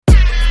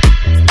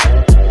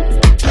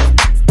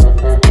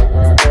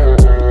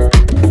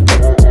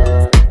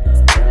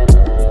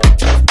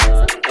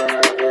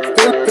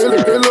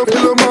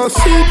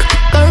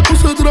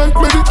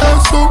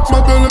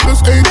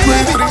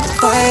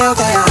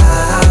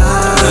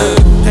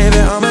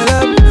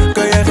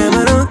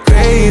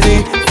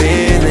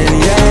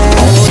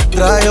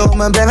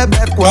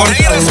mijn bek was.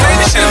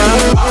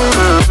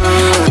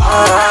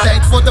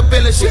 Tijd voor de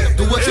pillen shit,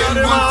 doe wat je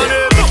moet.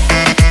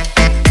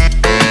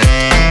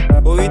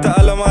 We weten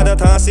allemaal dat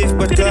Hans heeft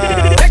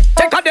betaald.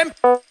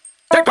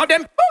 Check on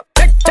them.